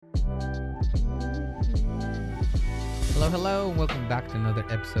Hello, and welcome back to another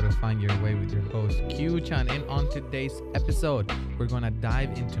episode of Find Your Way with your host, Q-chan. And on today's episode, we're going to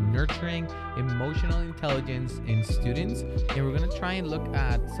dive into nurturing emotional intelligence in students, and we're going to try and look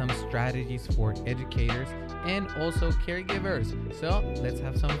at some strategies for educators and also caregivers. So let's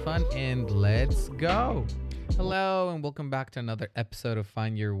have some fun and let's go. Hello, and welcome back to another episode of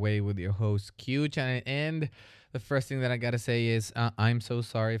Find Your Way with your host, Q-chan. And the first thing that I got to say is I'm so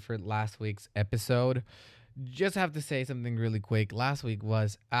sorry for last week's episode. Just have to say something really quick. Last week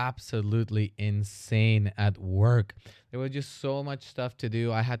was absolutely insane at work. There was just so much stuff to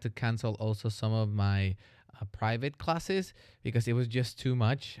do. I had to cancel also some of my private classes because it was just too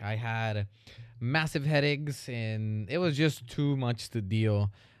much. I had massive headaches and it was just too much to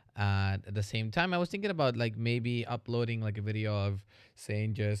deal. At the same time, I was thinking about like maybe uploading like a video of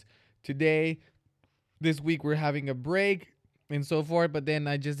saying just today, this week we're having a break and so forth. But then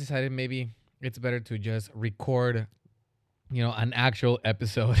I just decided maybe it's better to just record, an actual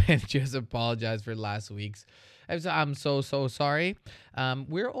episode and just apologize for last week's. I'm so sorry.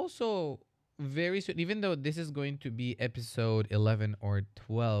 We're also very soon, even though this is going to be episode 11 or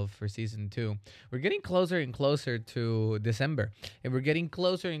 12 for season 2, we're getting closer and closer to December, and we're getting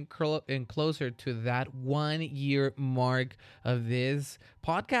closer and closer to that 1 year mark of this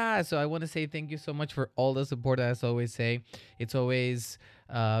podcast. So I want to say thank you so much for all the support. As I always say, it's always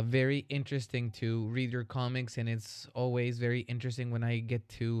very interesting to read your comics, and it's always very interesting when I get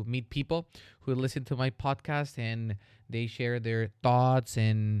to meet people who listen to my podcast and they share their thoughts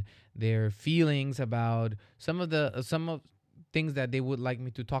and their feelings about some of things that they would like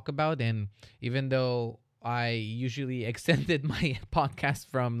me to talk about. And even though I usually extended my podcast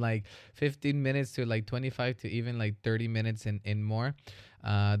from like 15 minutes to like 25 to even like 30 minutes and more,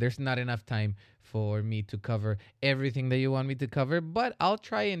 there's not enough time for me to cover everything that you want me to cover, but I'll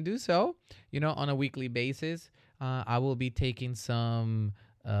try and do so, on a weekly basis. I will be taking some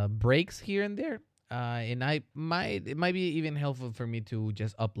breaks here and there. And it might be even helpful for me to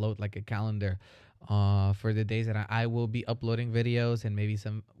just upload like a calendar for the days that I will be uploading videos, and maybe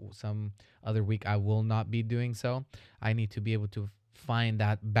some other week I will not be doing so. I need to be able to find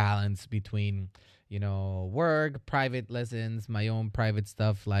that balance between work, private lessons, my own private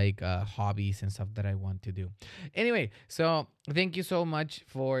stuff like hobbies and stuff that I want to do. Anyway, so thank you so much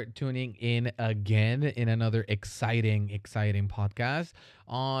for tuning in again in another exciting podcast.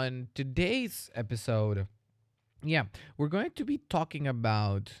 On today's episode, we're going to be talking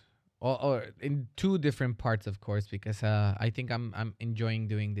about or in two different parts, of course, because I think I'm enjoying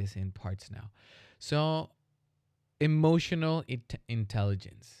doing this in parts now. So emotional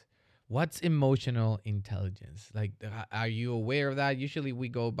intelligence. What's emotional intelligence? Like, are you aware of that? Usually we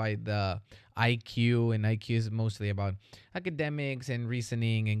go by the IQ, and IQ is mostly about academics and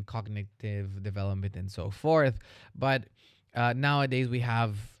reasoning and cognitive development and so forth. But nowadays we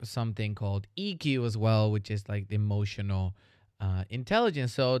have something called EQ as well, which is like the emotional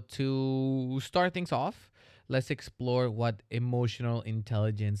intelligence. So to start things off, let's explore what emotional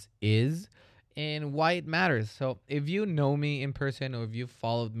intelligence is and why it matters. So if you know me in person, or if you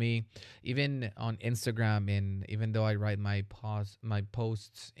followed me even on Instagram, and even though I write my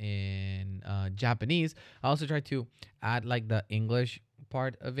posts in Japanese, I also try to add like the English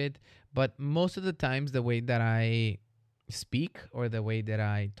part of it. But most of the times, the way that I speak, or the way that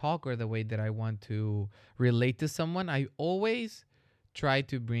I talk, or the way that I want to relate to someone, I always try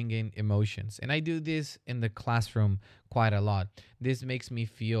to bring in emotions. And I do this in the classroom quite a lot. This makes me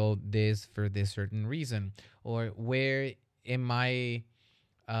feel this for this certain reason. Or where am I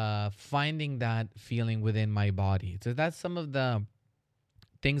finding that feeling within my body? So that's some of the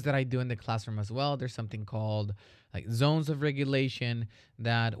things that I do in the classroom as well. There's something called like zones of regulation,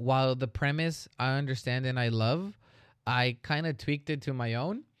 that while the premise I understand and I love, I kind of tweaked it to my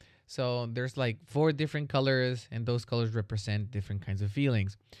own. So there's like 4 different colors, and those colors represent different kinds of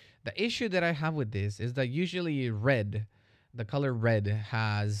feelings. The issue that I have with this is that usually the color red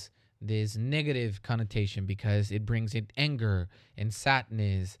has this negative connotation because it brings in anger and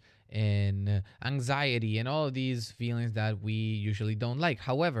sadness and anxiety and all of these feelings that we usually don't like.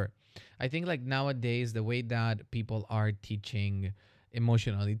 However, I think like nowadays, the way that people are teaching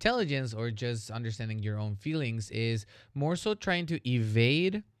emotional intelligence, or just understanding your own feelings, is more so trying to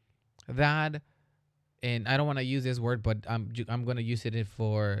evade that. And I don't want to use this word, but I'm going to use it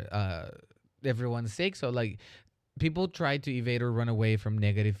for everyone's sake. So like, people try to evade or run away from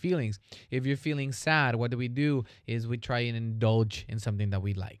negative feelings. If you're feeling sad, what do? Is we try and indulge in something that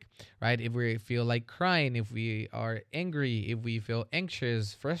we like, right? If we feel like crying, if we are angry, if we feel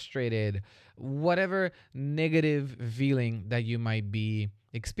anxious, frustrated, whatever negative feeling that you might be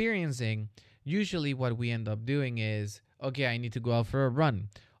experiencing, usually what we end up doing is, okay, I need to go out for a run,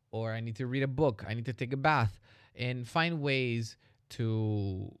 or I need to read a book, I need to take a bath, and find ways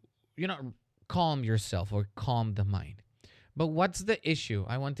to, you know, calm yourself or calm the mind. But what's the issue?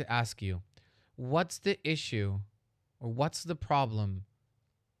 I want to ask you, what's the issue or what's the problem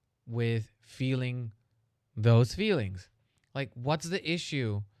with feeling those feelings? Like, what's the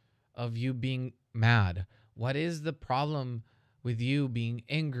issue of you being mad? What is the problem with you being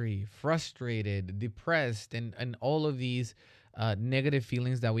angry, frustrated, depressed, and all of these negative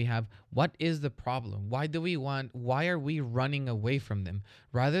feelings that we have? What is the problem? Why are we running away from them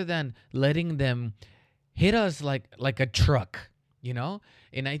rather than letting them hit us like a truck, you know?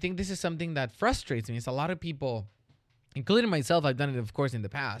 And I think this is something that frustrates me. It's a lot of people, including myself, I've done it, of course, in the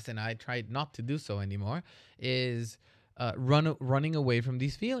past, and I tried not to do so anymore, is running away from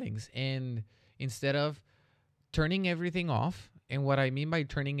these feelings. And instead of turning everything off, and what I mean by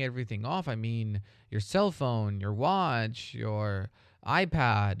turning everything off, I mean your cell phone, your watch, your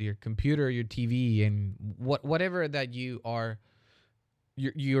iPad, your computer, your TV, and whatever that you are,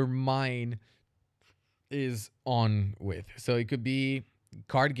 your mind is on with. So it could be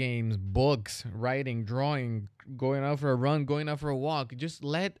card games, books, writing, drawing, going out for a run, going out for a walk. Just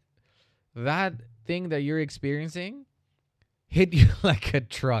let that thing that you're experiencing hit you like a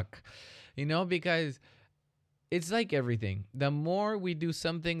truck, because it's like everything. The more we do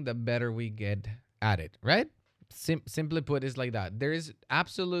something, the better we get at it, right? Simply put, it's like that. There is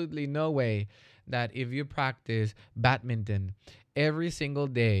absolutely no way that if you practice badminton every single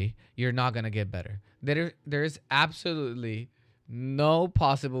day, you're not going to get better. There's absolutely no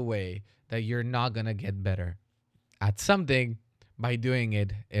possible way that you're not going to get better at something by doing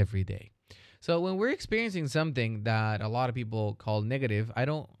it every day. So when we're experiencing something that a lot of people call negative, I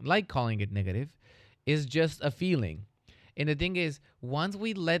don't like calling it negative, is just a feeling. And the thing is, once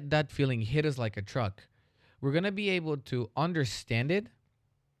we let that feeling hit us like a truck, we're going to be able to understand it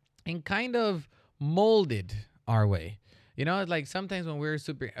and kind of mold it our way. Like sometimes when we're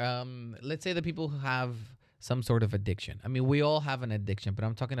super, let's say the people who have some sort of addiction. I mean, we all have an addiction, but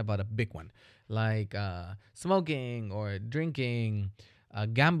I'm talking about a big one, like smoking or drinking,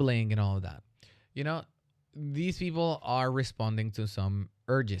 gambling, and all of that. These people are responding to some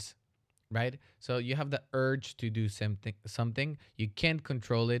urges, right? So you have the urge to do something. You can't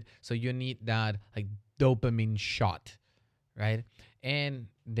control it, so you need that like dopamine shot, right? And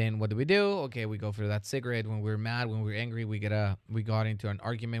then what do? Okay, we go for that cigarette when we're mad, when we're angry. We got into an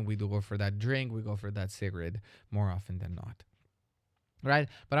argument. We do go for that drink. We go for that cigarette more often than not, right?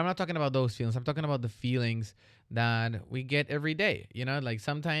 But I'm not talking about those feelings. I'm talking about the feelings that we get every day. Like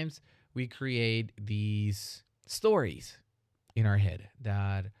sometimes we create these stories in our head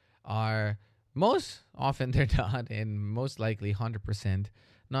that are most often they're not, and most likely 100%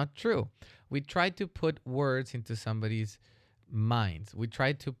 not true. We try to put words into somebody's minds. We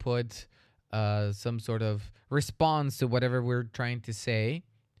try to put some sort of response to whatever we're trying to say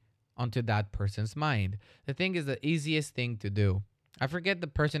onto that person's mind. The thing is, the easiest thing to do. I forget the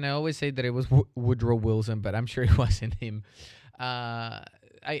person. I always say that it was Woodrow Wilson, but I'm sure it wasn't him.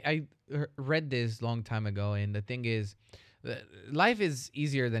 I read this long time ago, and the thing is, life is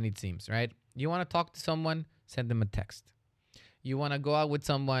easier than it seems, right? You want to talk to someone, send them a text. You want to go out with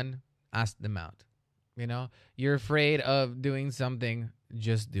someone, ask them out. You're afraid of doing something,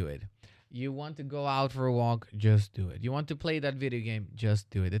 just do it. You want to go out for a walk, just do it. You want to play that video game, just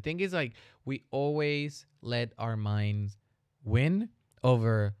do it. The thing is, like, we always let our minds win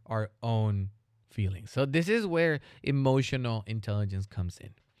over our own feelings. So this is where emotional intelligence comes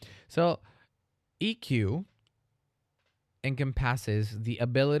in. So EQ encompasses the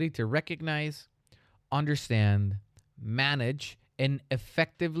ability to recognize, understand, manage, and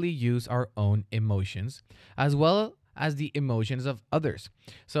effectively use our own emotions, as well as the emotions of others.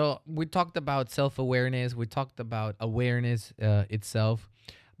 So we talked about self-awareness, we talked about awareness itself,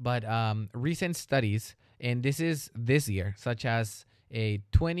 but recent studies, and this is this year, such as a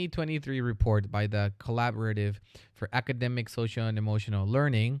 2023 report by the Collaborative for Academic, Social, and Emotional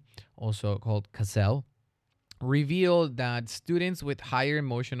Learning, also called CASEL, revealed that students with higher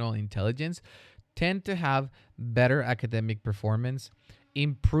emotional intelligence tend to have better academic performance,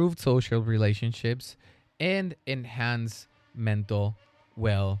 improved social relationships, and enhanced mental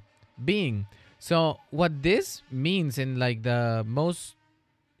well-being. So what this means, and like the most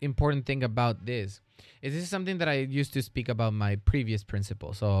important thing about this is something that I used to speak about my previous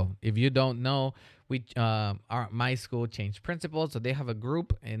principal. So if you don't know, my school changed principals, so they have a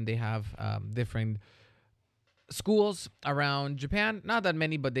group and they have different schools around Japan. Not that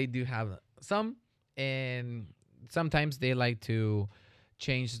many, but they do have some. And sometimes they like to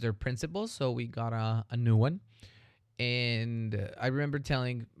change their principles. So we got a new one. And I remember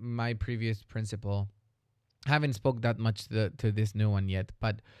telling my previous principal, haven't spoke that much to this new one yet,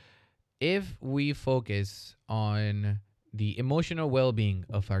 but if we focus on the emotional well-being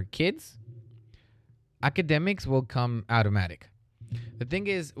of our kids, academics will come automatic. The thing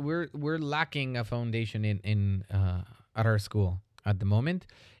is, we're lacking a foundation in at our school at the moment,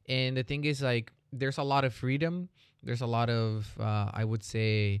 and the thing is, like, there's a lot of freedom. There's a lot of I would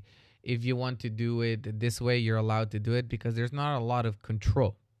say, if you want to do it this way, you're allowed to do it because there's not a lot of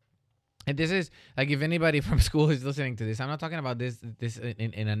control. And this is like, if anybody from school is listening to this, I'm not talking about this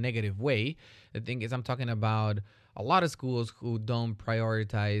in a negative way. The thing is, I'm talking about a lot of schools who don't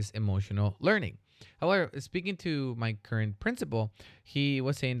prioritize emotional learning. However, speaking to my current principal, he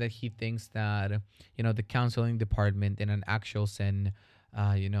was saying that he thinks that, the counseling department in an actual sense,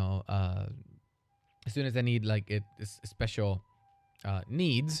 students that need like special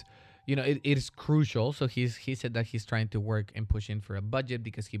needs, it is crucial. So he said that he's trying to work and push in for a budget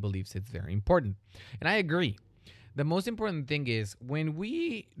because he believes it's very important. And I agree. The most important thing is, when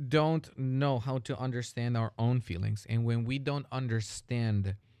we don't know how to understand our own feelings, and when we don't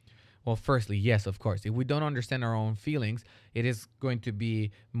understand, well, firstly, yes, of course, if we don't understand our own feelings, it is going to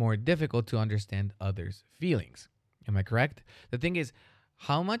be more difficult to understand others' feelings. Am I correct? The thing is,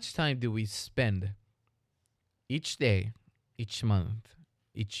 how much time do we spend each day, each month,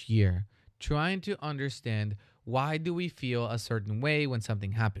 each year, trying to understand why do we feel a certain way when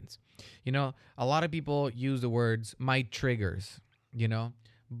something happens? A lot of people use the words "my triggers," you know,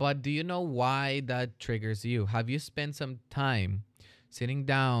 but do you know why that triggers you? Have you spent some time sitting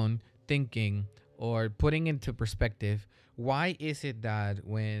down, thinking, or putting into perspective, why is it that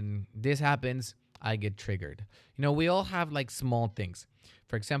when this happens, I get triggered? We all have like small things.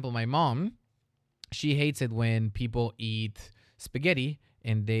 For example, my mom, she hates it when people eat spaghetti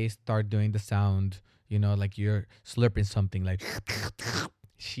and they start doing the sound, like you're slurping something, like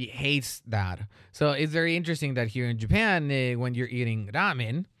she hates that. So it's very interesting that here in Japan, when you're eating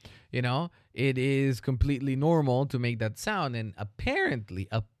ramen, it is completely normal to make that sound. And apparently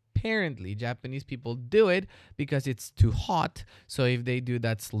Japanese people do it because it's too hot. So if they do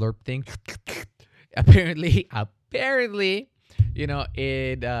that slurp thing, apparently,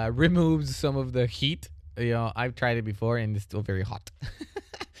 it removes some of the heat. I've tried it before and it's still very hot.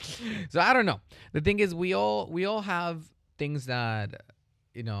 So I don't know. The thing is, we all have things that,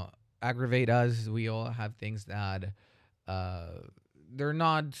 you know aggravate us. We all have things that uh they're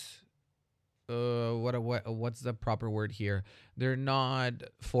not, what's the proper word here? They're not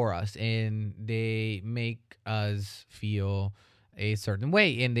for us, and they make us feel a certain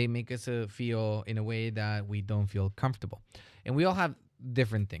way, and they make us feel in a way that we don't feel comfortable. And we all have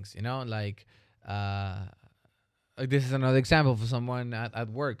different things, like, uh this is another example for someone at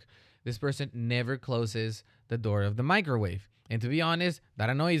work. This person never closes the door of the microwave, and to be honest, that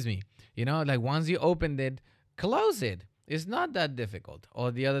annoys me. Like, once you opened it, close it. It's not that difficult.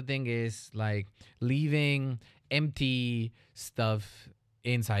 Or the other thing is, like, leaving empty stuff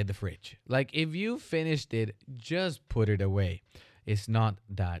inside the fridge. Like, if you finished it, just put it away. It's not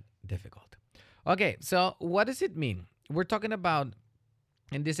that difficult. Okay, so what does it mean? We're talking about,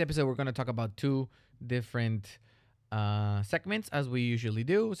 in this episode, we're going to talk about two different segments, as we usually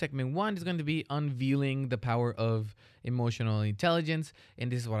do. Segment one is going to be unveiling the power of emotional intelligence,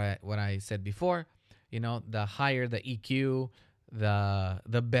 and this is what I said before. The higher the EQ,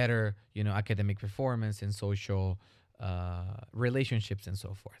 the better, academic performance and social relationships and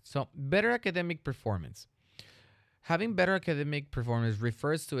so forth. So, better academic performance. Having better academic performance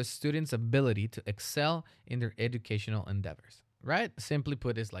refers to a student's ability to excel in their educational endeavors, right? Simply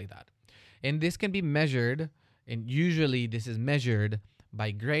put, it's like that. And this can be measured, and usually this is measured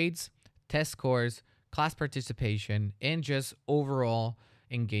by grades, test scores, class participation, and just overall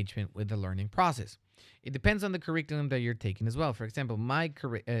engagement with the learning process. It depends on the curriculum that you're taking as well. For example,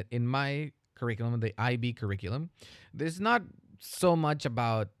 in my curriculum, the IB curriculum, there's not so much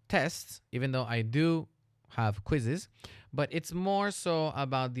about tests, even though I do have quizzes, but it's more so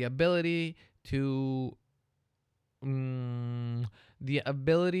about the ability to the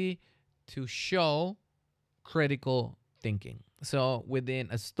ability to show critical thinking. So within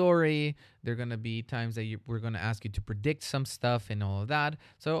a story, there are going to be times that we're going to ask you to predict some stuff and all of that.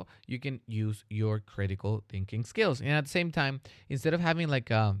 So you can use your critical thinking skills. And at the same time, instead of having like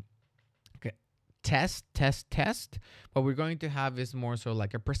a test, what we're going to have is more so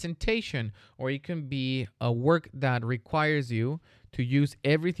like a presentation, or it can be a work that requires you to use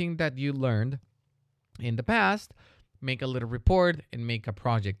everything that you learned in the past, make a little report, and make a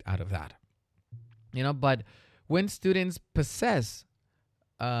project out of that. But when students possess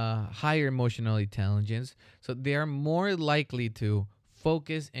higher emotional intelligence, so they are more likely to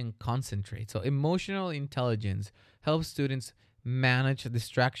focus and concentrate. So emotional intelligence helps students manage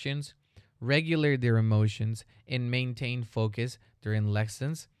distractions, regulate their emotions, and maintain focus during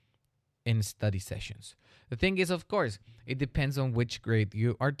lessons in study sessions. The thing is, of course, it depends on which grade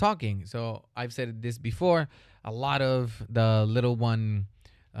you are talking. So I've said this before. A lot of the little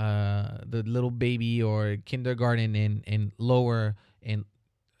baby or kindergarten in lower and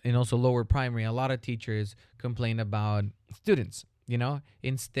also lower primary, a lot of teachers complain about students.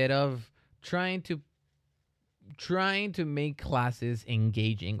 Instead of trying to make classes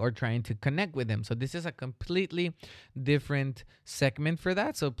engaging or trying to connect with them. So this is a completely different segment for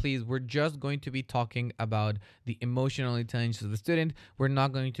that. So please, we're just going to be talking about the emotional intelligence of the student. We're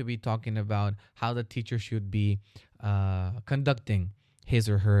not going to be talking about how the teacher should be conducting his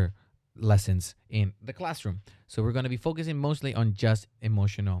or her lessons in the classroom. So we're going to be focusing mostly on just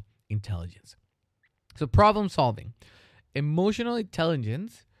emotional intelligence. So problem solving. Emotional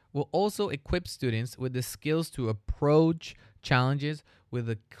intelligence will also equip students with the skills to approach challenges with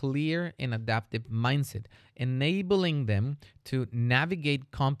a clear and adaptive mindset, enabling them to navigate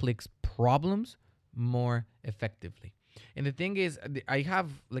complex problems more effectively. And the thing is, I have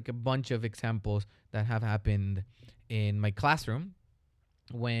like a bunch of examples that have happened in my classroom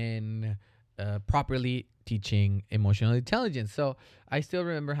when properly teaching emotional intelligence. So I still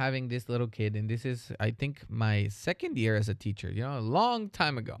remember having this little kid, and this is, I think, my second year as a teacher, a long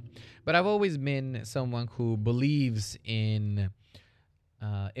time ago. But I've always been someone who believes in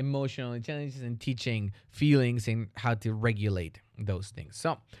emotional intelligence and teaching feelings and how to regulate those things.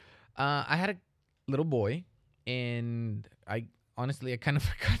 So I had a little boy, and I honestly, I kind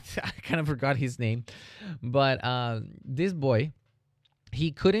of forgot his name, but this boy, he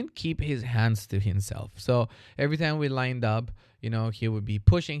couldn't keep his hands to himself. So every time we lined up, he would be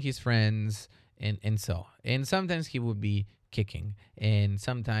pushing his friends and sometimes he would be kicking. And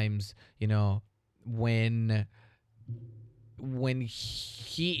sometimes, when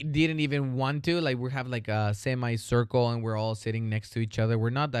he didn't even want to, like, we have like a semi-circle and we're all sitting next to each other. We're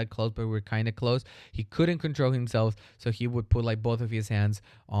not that close, but we're kind of close. He couldn't control himself, so he would put like both of his hands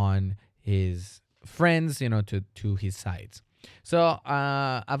on his friends, to his sides. So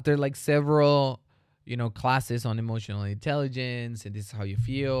after like several classes on emotional intelligence, and this is how you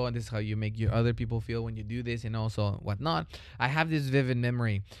feel, and this is how you make your other people feel when you do this, and also whatnot, I have this vivid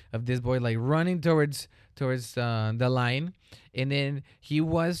memory of this boy like running towards the line, and then he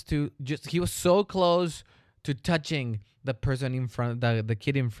was so close to touching the person in front, the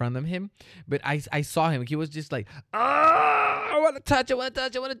kid in front of him, but I saw him. He was just like, I want to touch,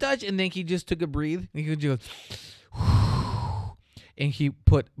 and then he just took a breathe, and he just and he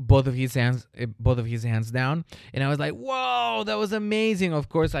put both of his hands down, and I was like, whoa, that was amazing. Of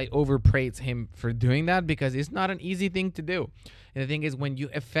course, I overpraised him for doing that because it's not an easy thing to do. And the thing is, when you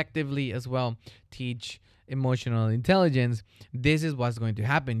effectively as well teach emotional intelligence, this is what's going to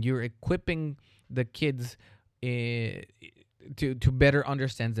happen. You're equipping the kids to better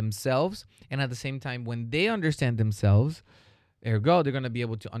understand themselves, and at the same time, when they understand themselves, they're going to be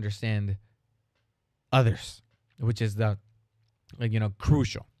able to understand others, which is the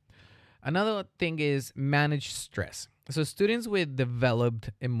crucial. Another thing is manage stress. So students with developed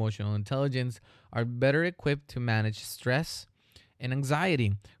emotional intelligence are better equipped to manage stress and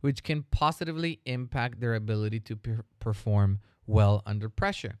anxiety, which can positively impact their ability to perform well under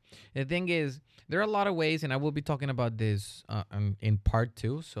pressure. The thing is, there are a lot of ways, and I will be talking about this in part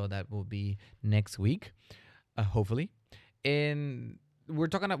 2, so that will be next week, hopefully. And we're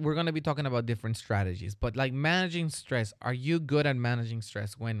going to be talking about different strategies, but like managing stress. Are you good at managing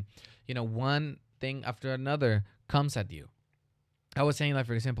stress when one thing after another comes at you? I was saying, like,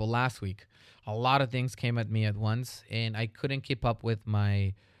 for example, last week a lot of things came at me at once, and I couldn't keep up with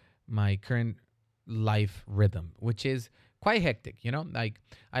my current life rhythm, which is quite hectic. Like,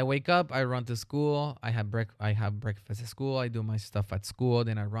 I wake up, I run to school, I have breakfast at school, I do my stuff at school,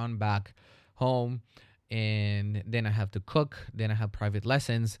 then I run back home, and then I have to cook, then I have private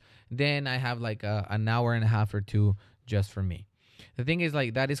lessons, then I have like an hour and a half or two just for me. The thing is,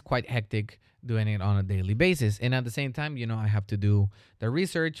 like, that is quite hectic doing it on a daily basis. And at the same time, I have to do the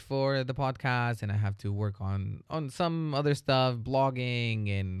research for the podcast, and I have to work on some other stuff, blogging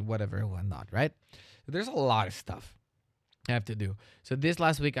and whatnot, right? There's a lot of stuff I have to do. So this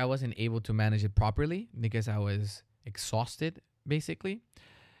last week I wasn't able to manage it properly because I was exhausted, basically.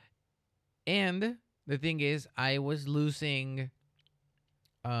 And the thing is, I was losing,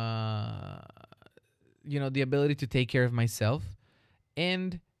 the ability to take care of myself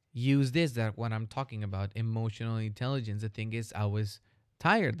and use that what I'm talking about, emotional intelligence. The thing is, I was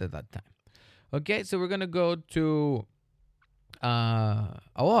tired at that time. Okay, so we're gonna go to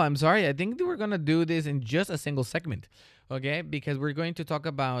oh, I'm sorry. I think we're gonna do this in just a single segment, okay? Because we're going to talk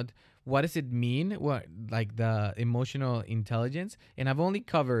about what does it mean, what like the emotional intelligence, and I've only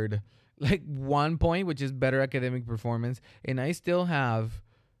covered like one point, which is better academic performance, and I still have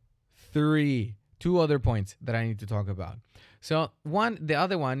two other points that I need to talk about. So the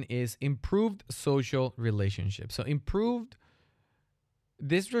other one is improved social relationships. So improved.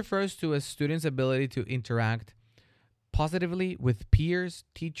 This refers to a student's ability to interact positively with peers,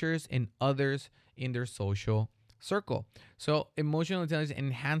 teachers, and others in their social circle. So, emotional intelligence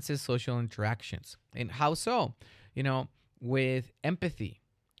enhances social interactions. And how so? You know, with empathy,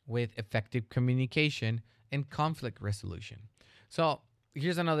 with effective communication, and conflict resolution. So,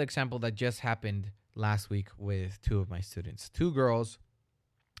 here's another example that just happened last week with two of my students, two girls.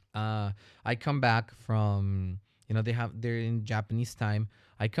 I come back from, they're in Japanese time.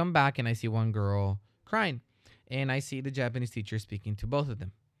 I come back and I see one girl crying, and I see the Japanese teacher speaking to both of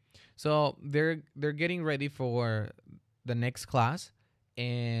them. So they're getting ready for the next class,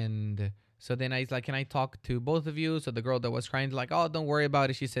 and so then I was like, "Can I talk to both of you?" So the girl that was crying is like, "Oh, don't worry about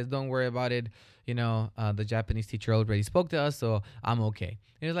it." She says, "Don't worry about it. The Japanese teacher already spoke to us, so I'm okay."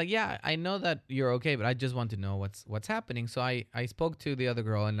 And it's like, "Yeah, I know that you're okay, but I just want to know what's happening." So I spoke to the other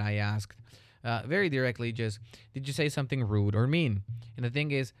girl and I asked very directly, just, "Did you say something rude or mean?" And the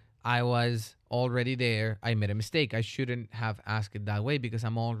thing is, I was already there. I made a mistake. I shouldn't have asked it that way because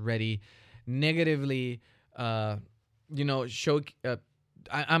I'm already negatively, show.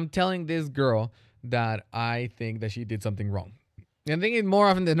 I'm telling this girl that I think that she did something wrong. And I think it more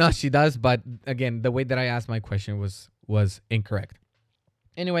often than not she does, but again, the way that I asked my question was incorrect.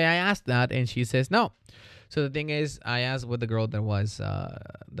 Anyway, I asked that and she says no. So the thing is, I asked with the girl that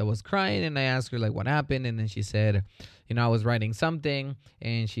was crying, and I asked her like what happened, and then she said, I was writing something,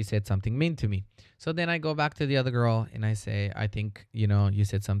 and she said something mean to me. So then I go back to the other girl and I say, I think you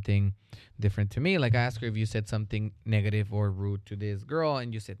said something different to me. Like I asked her if you said something negative or rude to this girl,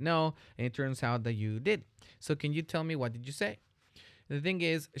 and you said no, and it turns out that you did. So can you tell me what did you say? The thing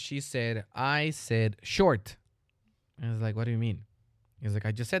is, she said I said short. And I was like, what do you mean? He's like,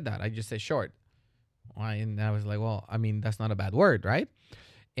 I just said that. I just said short. And I was like, well, I mean, that's not a bad word, right?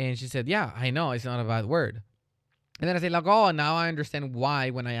 And she said, yeah, I know it's not a bad word. And then I said, like, oh, now I understand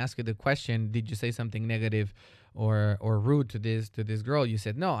why when I asked you the question, did you say something negative or rude to this girl? You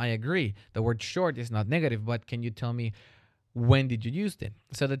said, no, I agree. The word short is not negative, but can you tell me when did you use it?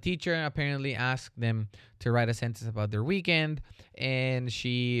 So the teacher apparently asked them to write a sentence about their weekend, and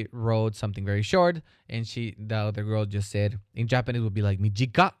she wrote something very short, and the other girl just said, in Japanese would be like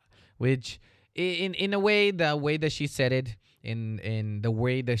mijika, which in a way, the way that she said it, in the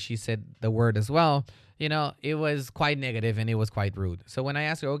way that she said the word as well, it was quite negative and it was quite rude. So when I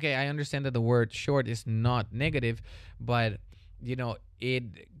asked her, okay, I understand that the word short is not negative, but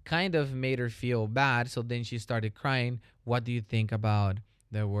it kind of made her feel bad. So then she started crying. What do you think about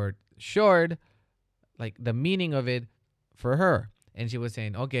the word short? Like the meaning of it for her. And she was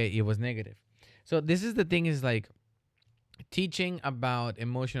saying, okay, it was negative. So this is the thing, is like teaching about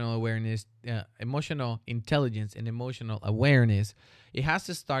emotional awareness, emotional intelligence, and emotional awareness. It has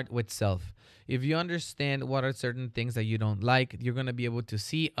to start with self. If you understand what are certain things that you don't like, you're going to be able to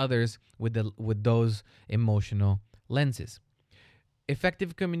see others with those emotional lenses.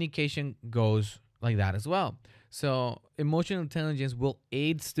 Effective communication goes like that as well. So, emotional intelligence will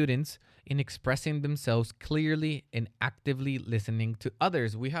aid students in expressing themselves clearly and actively listening to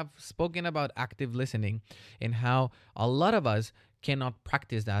others. We have spoken about active listening and how a lot of us cannot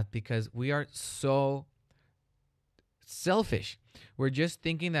practice that because we are so selfish. We're just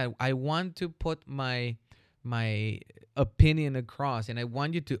thinking that I want to put my opinion across, and I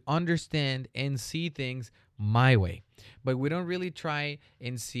want you to understand and see things my way. But we don't really try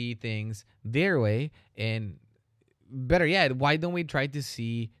and see things their way, and better yet, why don't we try to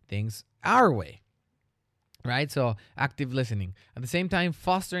see things our way? Right? So, active listening. At the same time,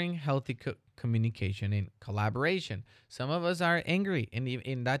 fostering healthy communication and collaboration. Some of us are angry,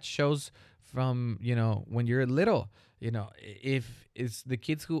 and that shows from, when you're little. If it's the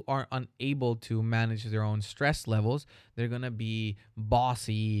kids who are unable to manage their own stress levels, they're going to be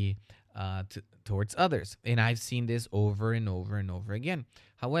bossy towards others. And I've seen this over and over and over again.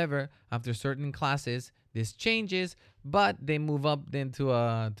 However, after certain classes, this changes, but they move up then to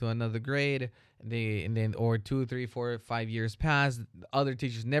another grade. Or 2, 3, 4, 5 years pass. Other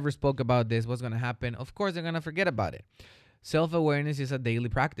teachers never spoke about this. What's going to happen? Of course, they're going to forget about it. Self-awareness is a daily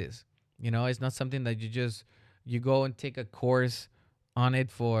practice. It's not something that you go and take a course on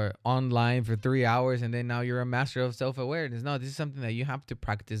it for online for 3 hours and then now you're a master of self-awareness. No, this is something that you have to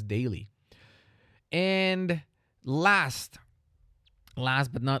practice daily. And last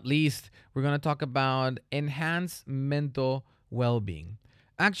but not least, we're going to talk about enhanced mental well-being.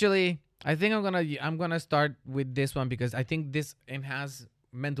 Actually, I think I'm going to start with this one because I think this enhanced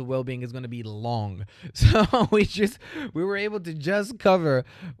mental well-being is going to be long. So we were able to just cover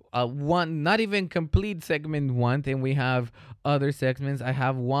one, not even complete segment 1, and we have other segments. I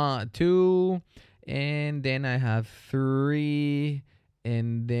have 1, 2, and then I have 3,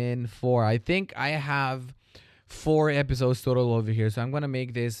 and then 4. I think I have 4 episodes total over here, so I'm gonna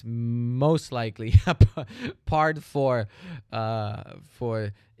make this most likely part 4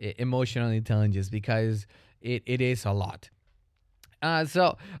 for emotional intelligence because it is a lot.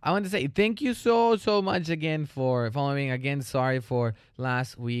 So I want to say thank you so much again for following. Again, sorry for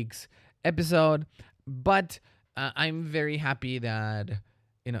last week's episode, but I'm very happy that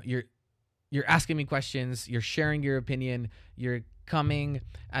you're asking me questions, you're sharing your opinion, you're coming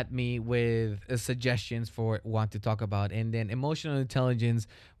at me with suggestions for what to talk about, and then emotional intelligence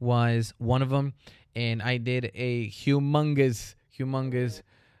was one of them, and I did a humongous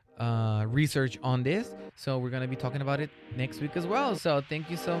research on this. So we're going to be talking about it next week as well. So thank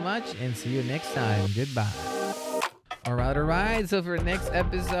you so much and see you next time. Goodbye. All right. So for next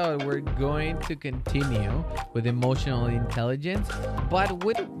episode, we're going to continue with emotional intelligence, but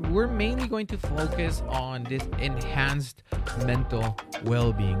we're mainly going to focus on this enhanced mental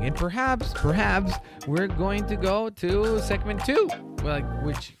well-being. And perhaps we're going to go to segment 2,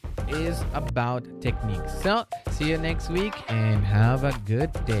 which is about techniques. So see you next week and have a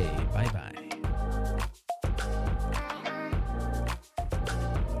good day. Bye bye.